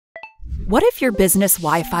What if your business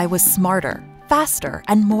Wi-Fi was smarter, faster,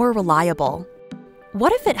 and more reliable?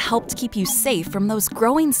 What if it helped keep you safe from those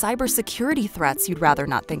growing cybersecurity threats you'd rather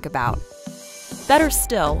not think about? Better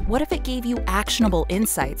still, what if it gave you actionable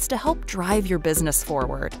insights to help drive your business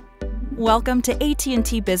forward? Welcome to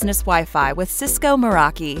AT&T Business Wi-Fi with Cisco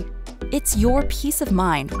Meraki. It's your peace of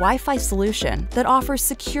mind Wi-Fi solution that offers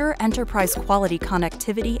secure enterprise-quality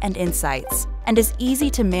connectivity and insights, and is easy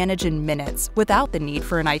to manage in minutes without the need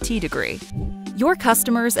for an IT degree. Your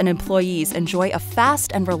customers and employees enjoy a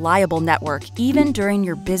fast and reliable network even during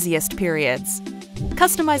your busiest periods.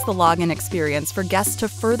 Customize the login experience for guests to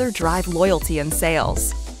further drive loyalty and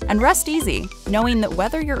sales. And rest easy, knowing that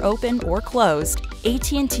whether you're open or closed,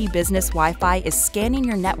 AT&T Business Wi-Fi is scanning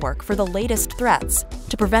your network for the latest threats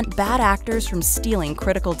to prevent bad actors from stealing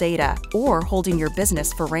critical data or holding your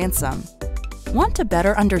business for ransom. Want to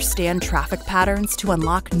better understand traffic patterns to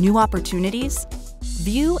unlock new opportunities?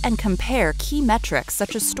 View and compare key metrics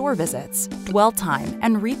such as store visits, dwell time,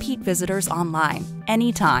 and repeat visitors online,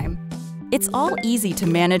 anytime. It's all easy to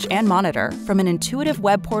manage and monitor from an intuitive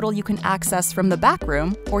web portal you can access from the back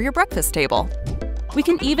room or your breakfast table. We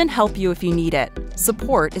can even help you if you need it.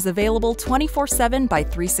 Support is available 24/7 by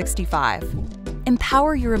 365.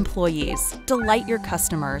 Empower your employees, delight your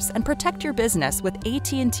customers, and protect your business with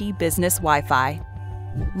AT&T Business Wi-Fi.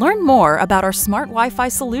 Learn more about our smart Wi-Fi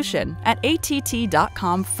solution at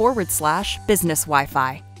att.com/business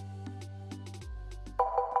Wi-Fi.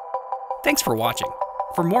 Thanks for watching.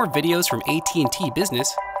 For more videos from AT&T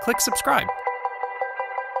Business, click subscribe.